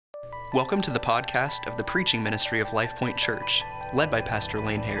Welcome to the podcast of the preaching ministry of Life Point Church, led by Pastor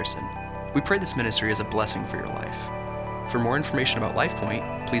Lane Harrison. We pray this ministry is a blessing for your life. For more information about Life Point,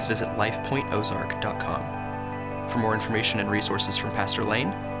 please visit lifepointozark.com. For more information and resources from Pastor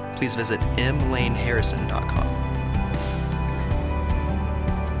Lane, please visit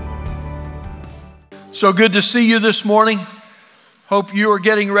mlaneharrison.com. So good to see you this morning. Hope you are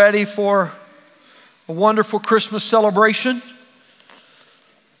getting ready for a wonderful Christmas celebration.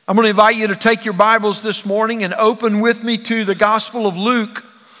 I'm going to invite you to take your Bibles this morning and open with me to the Gospel of Luke.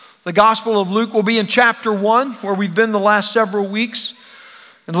 The Gospel of Luke will be in chapter 1, where we've been the last several weeks.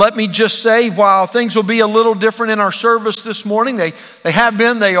 And let me just say, while things will be a little different in our service this morning, they have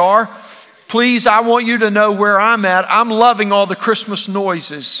been, they are. Please, I want you to know where I'm at. I'm loving all the Christmas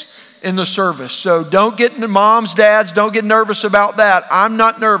noises in the service. So don't get, moms, dads, don't get nervous about that. I'm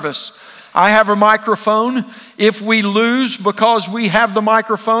not nervous. I have a microphone. If we lose because we have the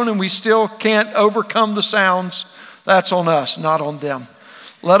microphone and we still can't overcome the sounds, that's on us, not on them.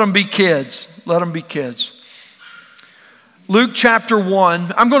 Let them be kids. Let them be kids. Luke chapter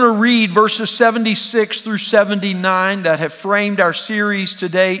 1, I'm going to read verses 76 through 79 that have framed our series to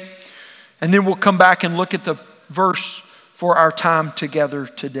date, and then we'll come back and look at the verse for our time together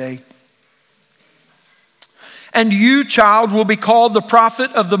today. And you, child, will be called the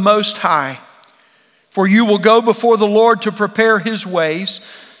prophet of the Most High, for you will go before the Lord to prepare His ways,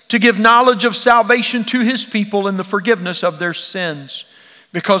 to give knowledge of salvation to His people and the forgiveness of their sins,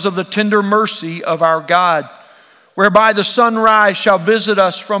 because of the tender mercy of our God, whereby the sunrise shall visit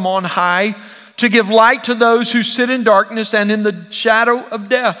us from on high, to give light to those who sit in darkness and in the shadow of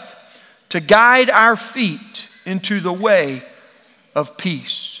death, to guide our feet into the way of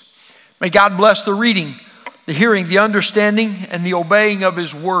peace. May God bless the reading, the hearing, the understanding, and the obeying of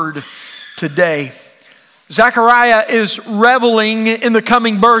His word today. Zechariah is reveling in the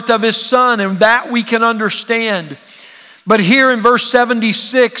coming birth of his son, and that we can understand. But here in verse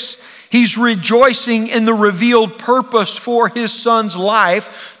 76, he's rejoicing in the revealed purpose for his son's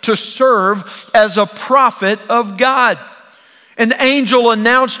life to serve as a prophet of God. An angel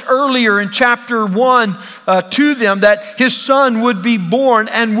announced earlier in chapter 1 to them that his son would be born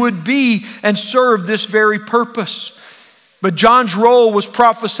and would be and serve this very purpose. But John's role was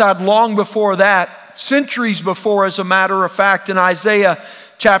prophesied long before that, centuries before, as a matter of fact, in Isaiah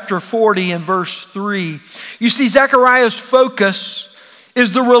chapter 40 and verse 3. You see, Zechariah's focus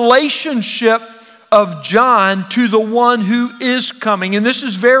is the relationship of John to the one who is coming. And this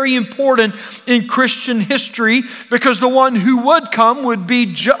is very important in Christian history because the one who would come would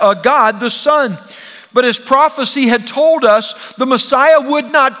be God the Son. But as prophecy had told us, the Messiah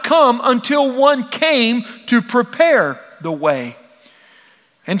would not come until one came to prepare the way.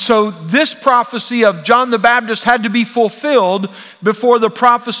 And so this prophecy of John the Baptist had to be fulfilled before the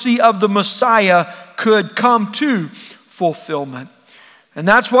prophecy of the Messiah could come to fulfillment. And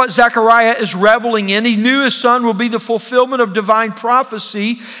that's what Zechariah is reveling in. He knew his son would be the fulfillment of divine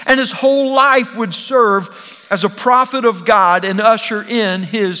prophecy, and his whole life would serve as a prophet of God and usher in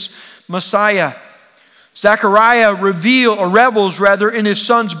his Messiah. Zechariah revels in his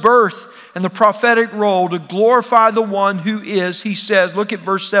son's birth and the prophetic role to glorify the one who is, he says, look at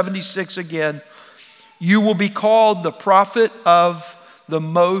verse 76 again, you will be called the prophet of the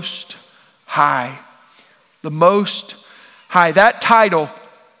Most High. The Most High. That title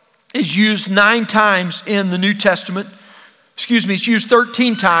is used 9 times in the New Testament. It's used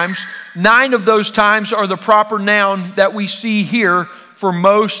 13 times. 9 of those times are the proper noun that we see here for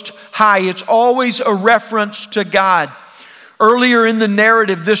Most High. It's always a reference to God. Earlier in the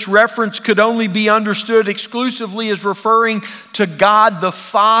narrative, this reference could only be understood exclusively as referring to God the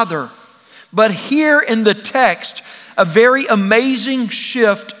Father. But here in the text, a very amazing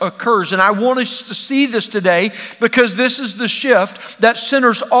shift occurs. And I want us to see this today because this is the shift that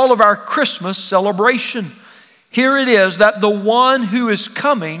centers all of our Christmas celebration. Here it is that the one who is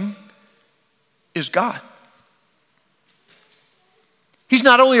coming is God. He's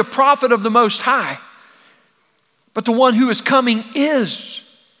not only a prophet of the Most High, but the one who is coming is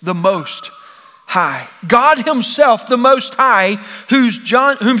the Most High. God Himself, the Most High,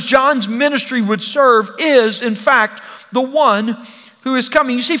 whom John's ministry would serve, is in fact the one who is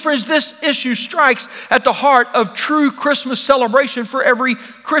coming. You see, friends, this issue strikes at the heart of true Christmas celebration for every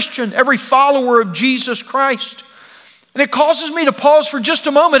Christian, every follower of Jesus Christ. And it causes me to pause for just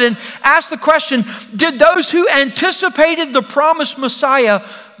a moment and ask the question, did those who anticipated the promised Messiah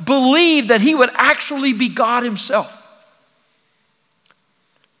believe that He would actually be God Himself?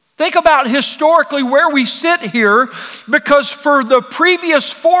 Think about historically where we sit here, because for the previous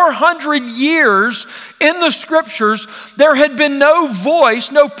 400 years in the scriptures, there had been no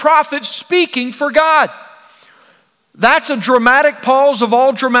voice, no prophet speaking for God. That's a dramatic pause of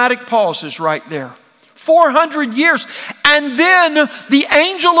all dramatic pauses right there. 400 years. And then the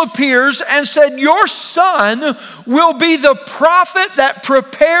angel appears and said, your son will be the prophet that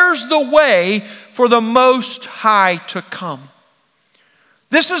prepares the way for the Most High to come.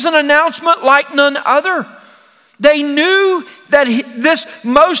 This is an announcement like none other. They knew that this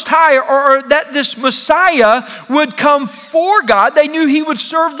Most High, or that this Messiah would come for God. They knew he would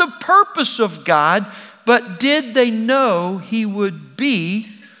serve the purpose of God. But did they know he would be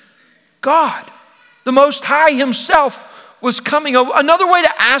God? The Most High himself was coming. Another way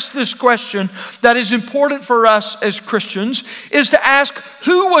to ask this question that is important for us as Christians is to ask,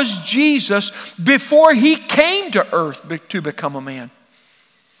 who was Jesus before he came to earth to become a man?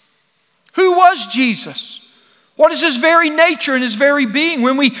 Who was Jesus? What is his very nature and his very being?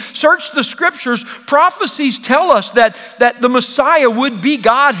 When we search the scriptures, prophecies tell us that the Messiah would be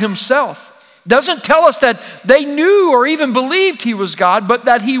God himself. Doesn't tell us that they knew or even believed he was God, but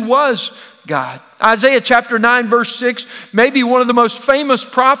that he was God. Isaiah chapter 9 verse 6, maybe one of the most famous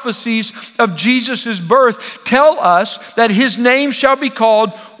prophecies of Jesus' birth, tell us that his name shall be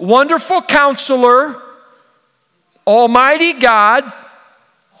called Wonderful Counselor, Almighty God,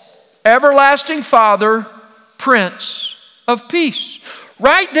 Everlasting Father, Prince of Peace.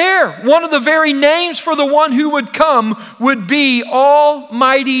 Right there, one of the very names for the one who would come would be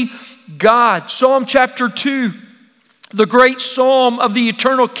Almighty God. Psalm chapter 2, the great psalm of the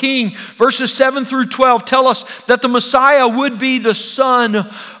eternal King, verses 7 through 12 tell us that the Messiah would be the Son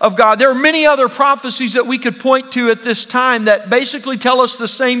of God. There are many other prophecies that we could point to at this time that basically tell us the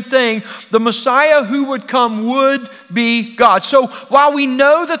same thing. The Messiah who would come would be God. So while we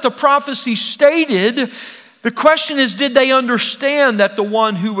know that the prophecy stated, the question is, did they understand that the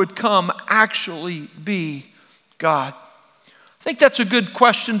one who would come actually be God? I think that's a good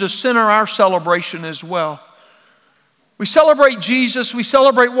question to center our celebration as well. We celebrate Jesus, we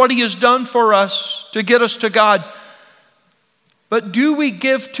celebrate what he has done for us to get us to God. But do we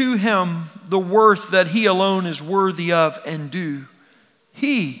give to him the worth that he alone is worthy of and due?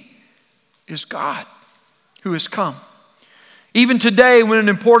 He is God who has come. Even today, when an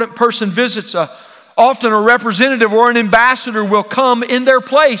important person visits often a representative or an ambassador will come in their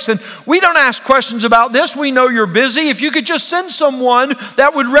place. And we don't ask questions about this. We know you're busy. If you could just send someone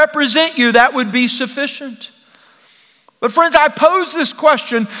that would represent you, that would be sufficient. But friends, I pose this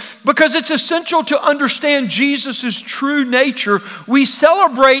question because it's essential to understand Jesus' true nature. We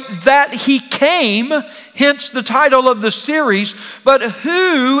celebrate that he came, hence the title of the series, but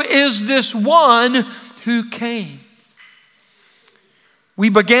who is this one who came? We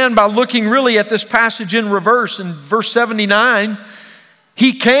began by looking really at this passage in reverse. In verse 79,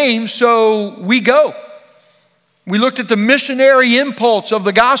 he came, so we go. We looked at the missionary impulse of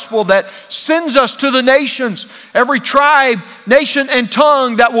the gospel that sends us to the nations. Every tribe, nation, and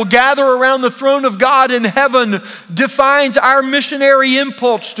tongue that will gather around the throne of God in heaven defines our missionary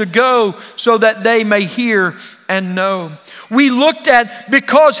impulse to go so that they may hear and know. We looked at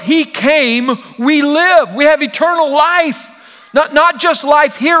because he came, we live. We have eternal life. Not just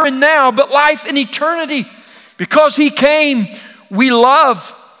life here and now, but life in eternity. Because he came, we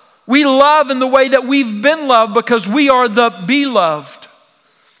love. We love in the way that we've been loved because we are the beloved.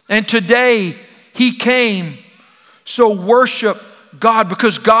 And today, he came. So worship God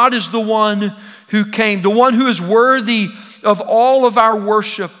because God is the one who came. The one who is worthy of all of our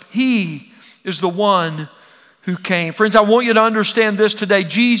worship. He is the one who came. Friends, I want you to understand this today.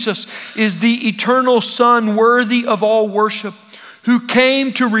 Jesus is the eternal Son worthy of all worship, who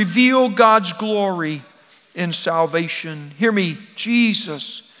came to reveal God's glory in salvation. Hear me,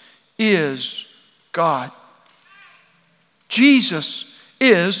 Jesus is God. Jesus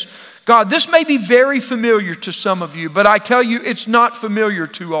is God. This may be very familiar to some of you, but I tell you, it's not familiar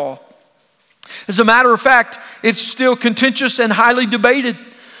to all. As a matter of fact, it's still contentious and highly debated.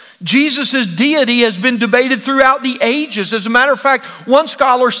 Jesus' deity has been debated throughout the ages. As a matter of fact, one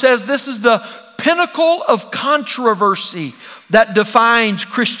scholar says this is the pinnacle of controversy that defines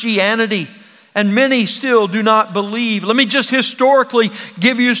Christianity. And many still do not believe. Let me just historically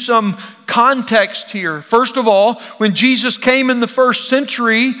give you some context here. First of all, when Jesus came in the first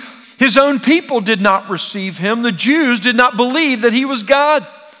century, his own people did not receive him. The Jews did not believe that he was God.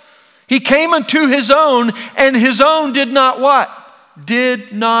 He came unto his own, and his own did not what?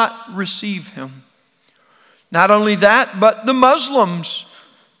 Did not receive him. Not only that, but the Muslims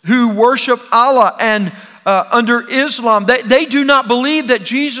who worship Allah and under Islam, they do not believe that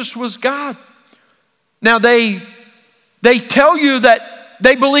Jesus was God. Now they tell you that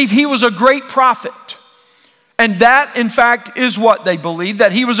they believe he was a great prophet. And that, in fact, is what they believe,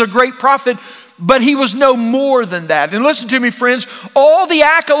 that he was a great prophet, but he was no more than that. And listen to me, friends, all the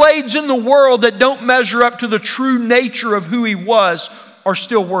accolades in the world that don't measure up to the true nature of who he was are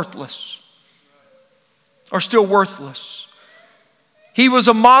still worthless. Are still worthless. He was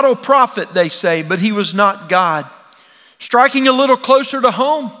a model prophet, they say, but he was not God. Striking a little closer to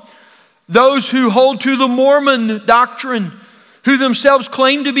home, those who hold to the Mormon doctrine, who themselves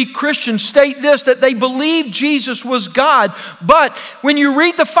claim to be Christians, state this, that they believe Jesus was God. But when you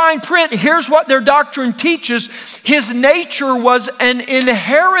read the fine print, here's what their doctrine teaches. His nature was an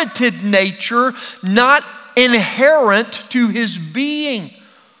inherited nature, not inherent to his being.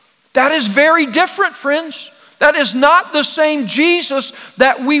 That is very different, friends. That is not the same Jesus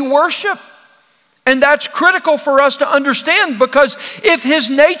that we worship. And that's critical for us to understand, because if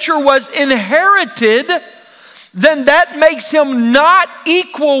his nature was inherited, then that makes him not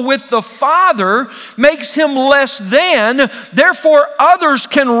equal with the Father, makes him less than. Therefore, others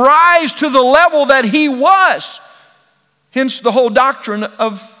can rise to the level that he was. Hence the whole doctrine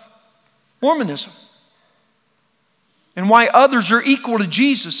of Mormonism. And why others are equal to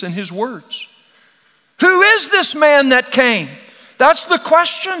Jesus in his words. Who is this man that came? That's the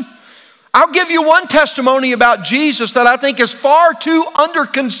question. I'll give you one testimony about Jesus that I think is far too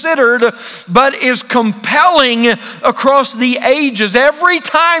underconsidered, but is compelling across the ages. Every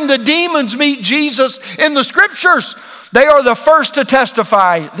time the demons meet Jesus in the scriptures, they are the first to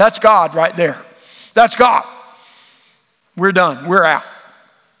testify, that's God right there. That's God. We're done. We're out.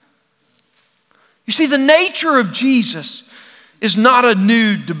 You see, the nature of Jesus is not a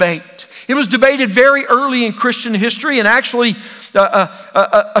new debate. It was debated very early in Christian history, and actually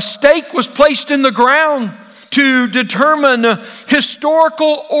a stake was placed in the ground to determine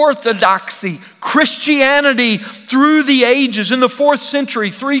historical orthodoxy, Christianity through the ages. In the 4th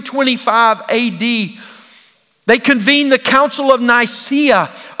century, 325 AD, they convened the Council of Nicaea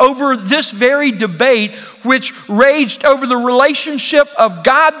over this very debate, which raged over the relationship of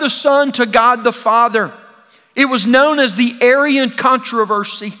God the Son to God the Father. It was known as the Arian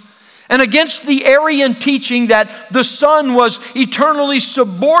controversy. And against the Arian teaching that the Son was eternally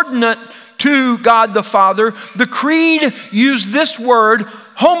subordinate to God the Father, the creed used this word,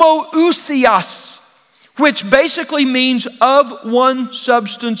 homoousios, which basically means of one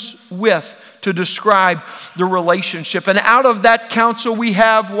substance with, to describe the relationship. And out of that council we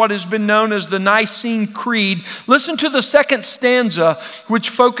have what has been known as the Nicene Creed. Listen to the second stanza, which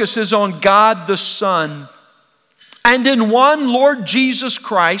focuses on God the Son. And in one Lord Jesus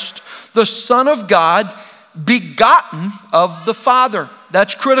Christ, the Son of God, begotten of the Father.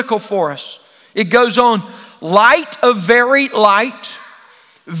 That's critical for us. It goes on, light of very light,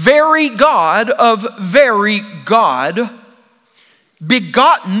 very God of very God,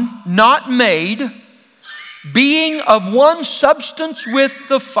 begotten, not made, being of one substance with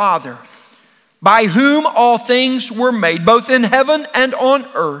the Father, by whom all things were made, both in heaven and on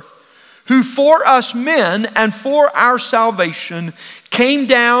earth, who for us men and for our salvation came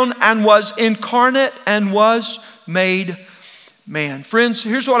down and was incarnate and was made man. Friends,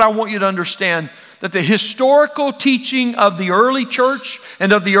 here's what I want you to understand, that the historical teaching of the early church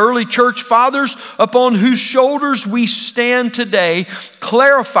and of the early church fathers upon whose shoulders we stand today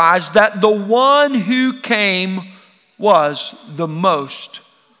clarifies that the one who came was the Most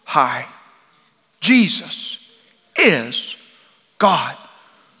High. Jesus is God,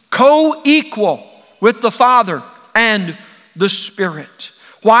 co-equal with the Father and the Spirit.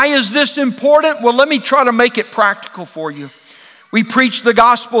 Why is this important? Well, let me try to make it practical for you. We preach the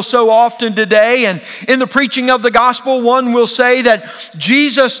gospel so often today, and in the preaching of the gospel, one will say that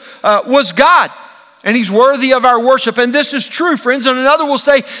Jesus was God, and He's worthy of our worship. And this is true, friends. And another will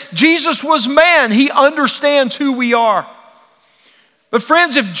say, Jesus was man. He understands who we are. But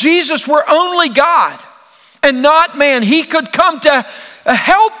friends, if Jesus were only God and not man, He could come to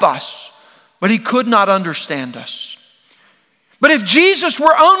help us, but He could not understand us. But if Jesus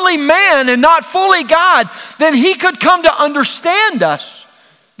were only man and not fully God, then He could come to understand us,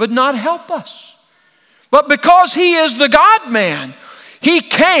 but not help us. But because He is the God-man, He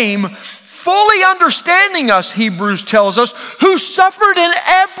came fully understanding us, Hebrews tells us, who suffered in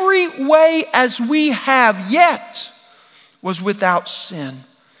every way as we have, yet was without sin.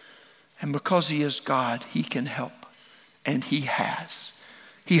 And because He is God, He can help, and He has.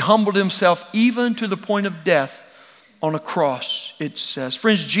 He humbled Himself even to the point of death on a cross, it says.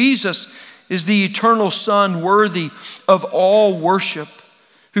 Friends, Jesus is the eternal Son, worthy of all worship.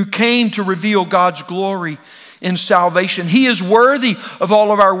 who came to reveal God's glory in salvation. He is worthy of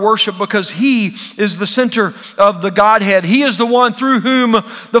all of our worship because He is the center of the Godhead. He is the one through whom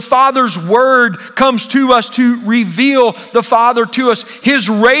the Father's Word comes to us to reveal the Father to us. His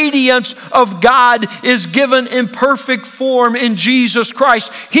radiance of God is given in perfect form in Jesus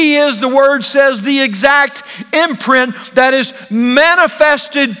Christ. He is, the Word says, the exact imprint that is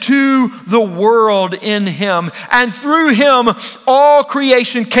manifested to the world in Him. And through Him, all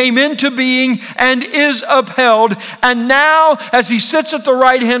creation came into being and is upheld. And now, as He sits at the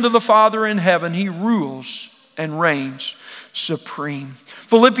right hand of the Father in heaven, He rules and reigns supreme.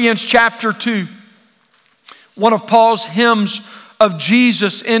 Philippians chapter 2, one of Paul's hymns of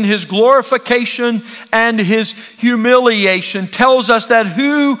Jesus in His glorification and His humiliation, tells us that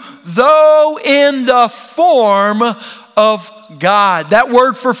who, though in the form of God. That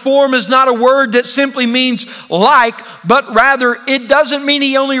word for form is not a word that simply means like, but rather it doesn't mean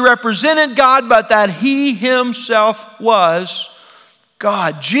He only represented God, but that He Himself was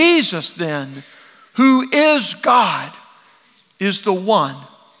God. Jesus then, who is God, is the one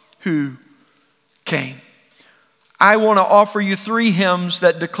who came. I want to offer you 3 hymns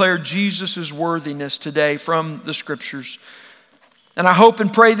that declare Jesus' worthiness today from the Scriptures. And I hope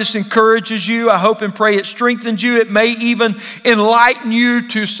and pray this encourages you. I hope and pray it strengthens you. It may even enlighten you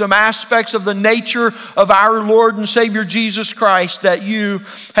to some aspects of the nature of our Lord and Savior Jesus Christ that you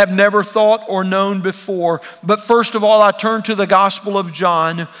have never thought or known before. But first of all, I turn to the Gospel of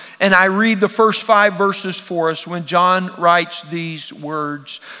John and I read the first 5 verses for us when John writes these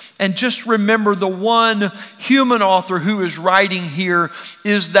words. And just remember, the one human author who is writing here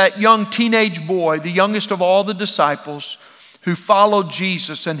is that young teenage boy, the youngest of all the disciples, who followed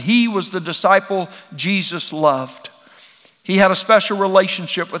Jesus, and he was the disciple Jesus loved. He had a special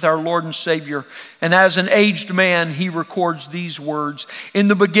relationship with our Lord and Savior, and as an aged man, he records these words. In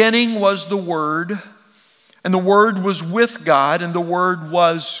the beginning was the Word, and the Word was with God, and the Word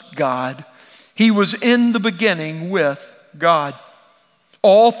was God. He was in the beginning with God.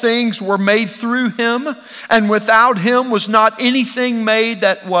 All things were made through Him, and without Him was not anything made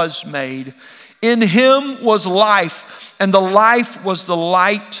that was made. In Him was life, and the life was the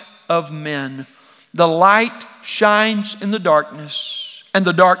light of men. The light shines in the darkness, and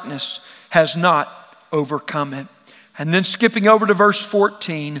the darkness has not overcome it. And then skipping over to verse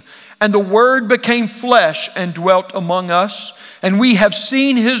 14, and the Word became flesh and dwelt among us, and we have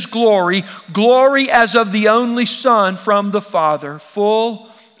seen His glory, glory as of the only Son from the Father, full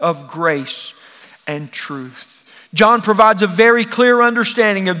of grace and truth. John provides a very clear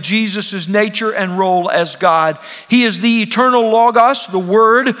understanding of Jesus' nature and role as God. He is the eternal Logos, the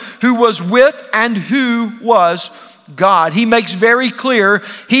Word, who was with and who was God. He makes very clear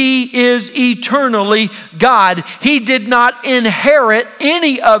He is eternally God. He did not inherit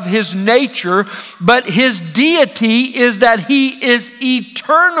any of His nature, but His deity is that He is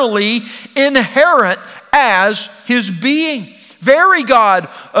eternally inherent as His being. Very God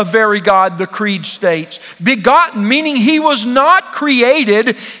of very God, the creed states. Begotten, meaning He was not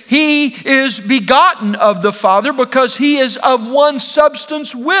created. He is begotten of the Father because He is of one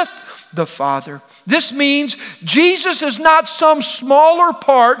substance with the Father. This means Jesus is not some smaller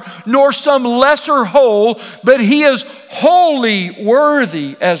part nor some lesser whole, but He is wholly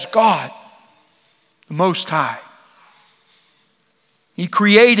worthy as God, the Most High. He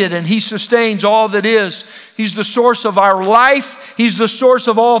created and He sustains all that is. He's the source of our life. He's the source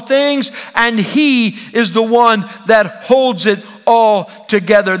of all things. And He is the one that holds it all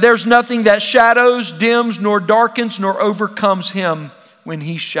together. There's nothing that shadows, dims, nor darkens, nor overcomes Him when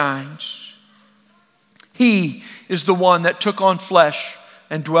He shines. He is the one that took on flesh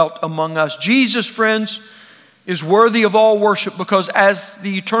and dwelt among us. Jesus, friends, is worthy of all worship because as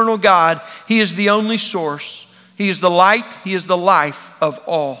the eternal God, He is the only source. He is the light, He is the life of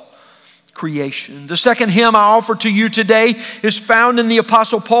all creation. The second hymn I offer to you today is found in the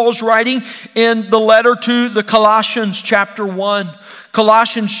Apostle Paul's writing in the letter to the Colossians chapter 1.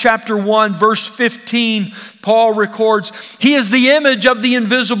 Colossians chapter 1 verse 15, Paul records, He is the image of the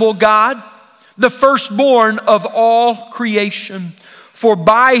invisible God, the firstborn of all creation. For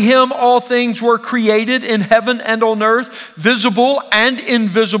by Him all things were created in heaven and on earth, visible and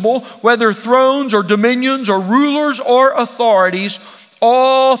invisible, whether thrones or dominions or rulers or authorities.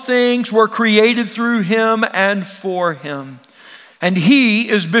 All things were created through Him and for Him. And He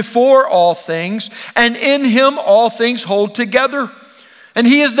is before all things, and in Him all things hold together. And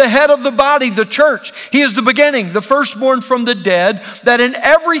He is the head of the body, the church. He is the beginning, the firstborn from the dead, that in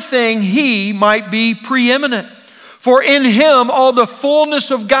everything He might be preeminent. For in Him all the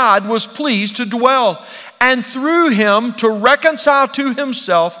fullness of God was pleased to dwell, and through him to reconcile to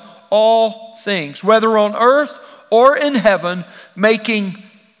himself all things, whether on earth or in heaven, making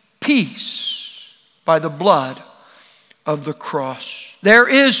peace by the blood of the cross. There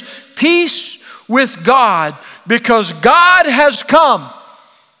is peace with God because God has come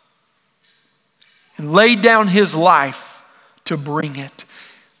and laid down his life to bring it.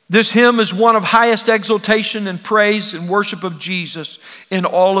 This hymn is one of highest exaltation and praise and worship of Jesus in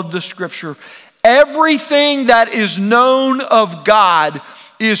all of the Scripture. Everything that is known of God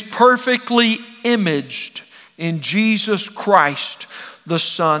is perfectly imaged in Jesus Christ, the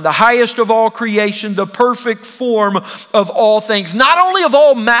Son, the highest of all creation, the perfect form of all things, not only of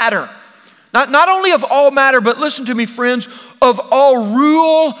all matter, not only of all matter, but listen to me, friends, of all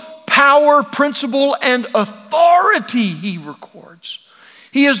rule, power, principle, and authority, he records.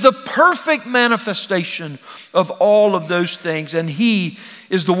 He is the perfect manifestation of all of those things, and he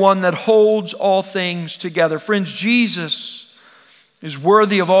is the one that holds all things together. Friends, Jesus is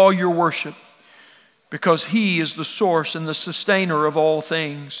worthy of all your worship because he is the source and the sustainer of all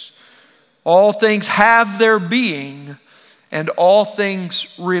things. All things have their being, and all things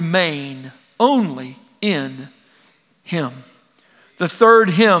remain only in him. The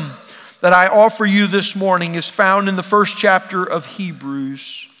third hymn that I offer you this morning is found in the first chapter of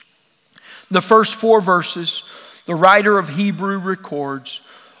Hebrews. The first 4 verses, the writer of Hebrew records,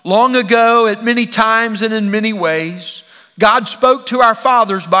 long ago, at many times and in many ways, God spoke to our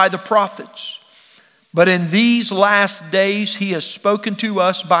fathers by the prophets. But in these last days, he has spoken to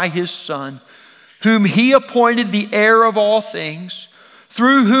us by his Son, whom he appointed the heir of all things,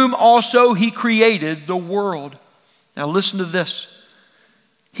 through whom also he created the world. Now listen to this.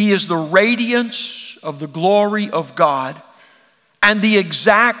 He is the radiance of the glory of God and the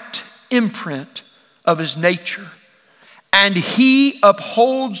exact imprint of his nature. And he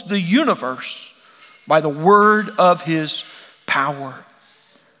upholds the universe by the word of his power.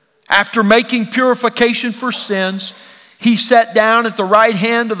 After making purification for sins, he sat down at the right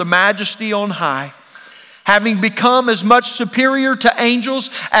hand of the Majesty on high, having become as much superior to angels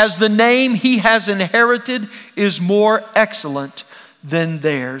as the name he has inherited is more excellent than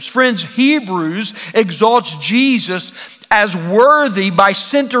theirs. Friends, Hebrews exalts Jesus as worthy by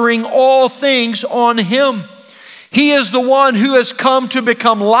centering all things on him. He is the one who has come to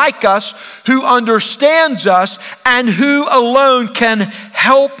become like us, who understands us, and who alone can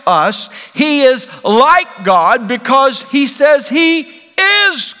help us. He is like God because he says he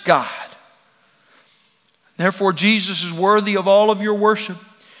is God. Therefore, Jesus is worthy of all of your worship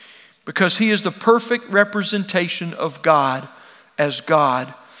because he is the perfect representation of God as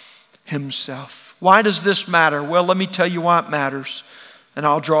God himself. Why does this matter? Well, let me tell you why it matters, and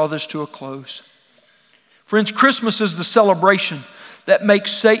I'll draw this to a close. Friends, Christmas is the celebration that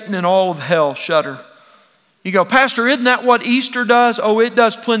makes Satan and all of hell shudder. You go, Pastor, isn't that what Easter does? Oh, it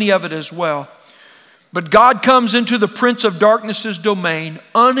does plenty of it as well. But God comes into the prince of darkness's domain,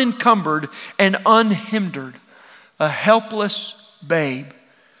 unencumbered and unhindered, a helpless babe,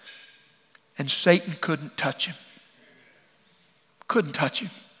 and Satan couldn't touch him. Couldn't touch him.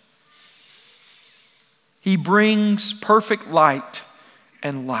 He brings perfect light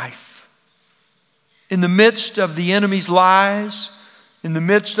and life. In the midst of the enemy's lies, in the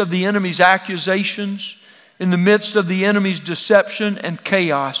midst of the enemy's accusations, in the midst of the enemy's deception and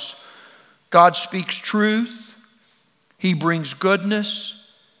chaos, God speaks truth. He brings goodness.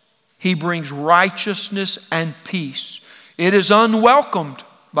 He brings righteousness and peace. It is unwelcomed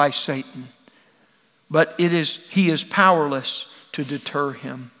by Satan, but he is powerless to deter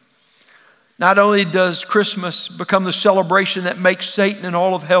him. Not only does Christmas become the celebration that makes Satan and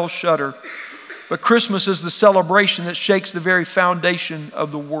all of hell shudder, but Christmas is the celebration that shakes the very foundation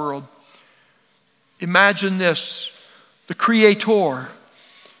of the world. Imagine this. The Creator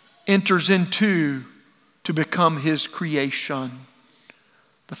enters into to become his creation.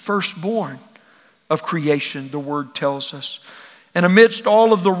 The firstborn of creation, the word tells us. And amidst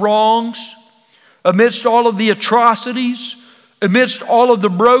all of the wrongs, amidst all of the atrocities, amidst all of the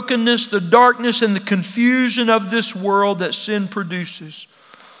brokenness, the darkness, and the confusion of this world that sin produces,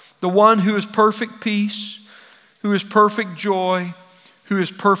 the one who is perfect peace, who is perfect joy, who is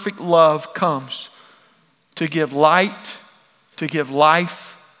perfect love comes to give light, to give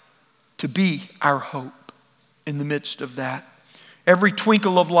life, to be our hope in the midst of that. Every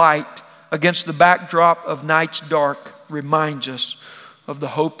twinkle of light against the backdrop of night's dark reminds us of the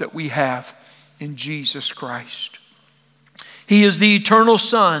hope that we have in Jesus Christ. He is the eternal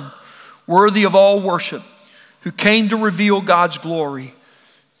Son, worthy of all worship, who came to reveal God's glory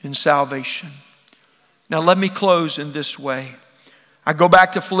in salvation. Now let me close in this way. I go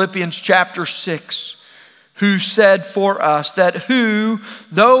back to Philippians chapter 6. who said for us that who,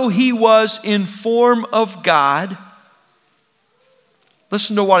 though he was in form of God,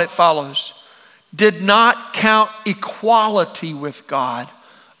 listen to what it follows, did not count equality with God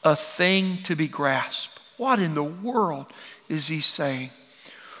a thing to be grasped. What in the world is he saying?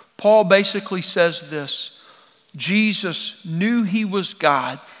 Paul basically says this: Jesus knew he was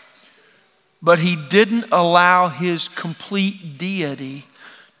God, but he didn't allow his complete deity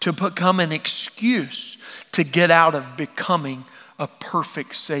to become an excuse to get out of becoming a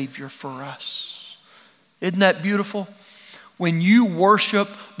perfect Savior for us. Isn't that beautiful? When you worship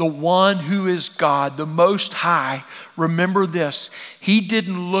the one who is God, the Most High, remember this: he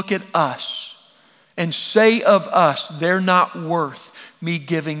didn't look at us and say of us, they're not worth me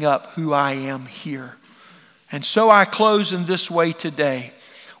giving up who I am here. And so I close in this way today.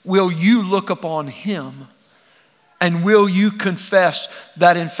 Will you look upon him? And will you confess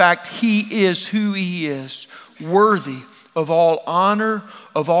that in fact he is who he is, worthy of all honor,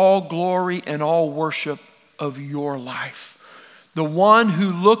 of all glory, and all worship of your life? The one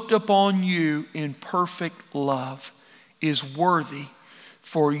who looked upon you in perfect love is worthy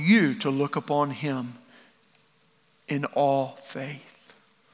for you to look upon him in all faith.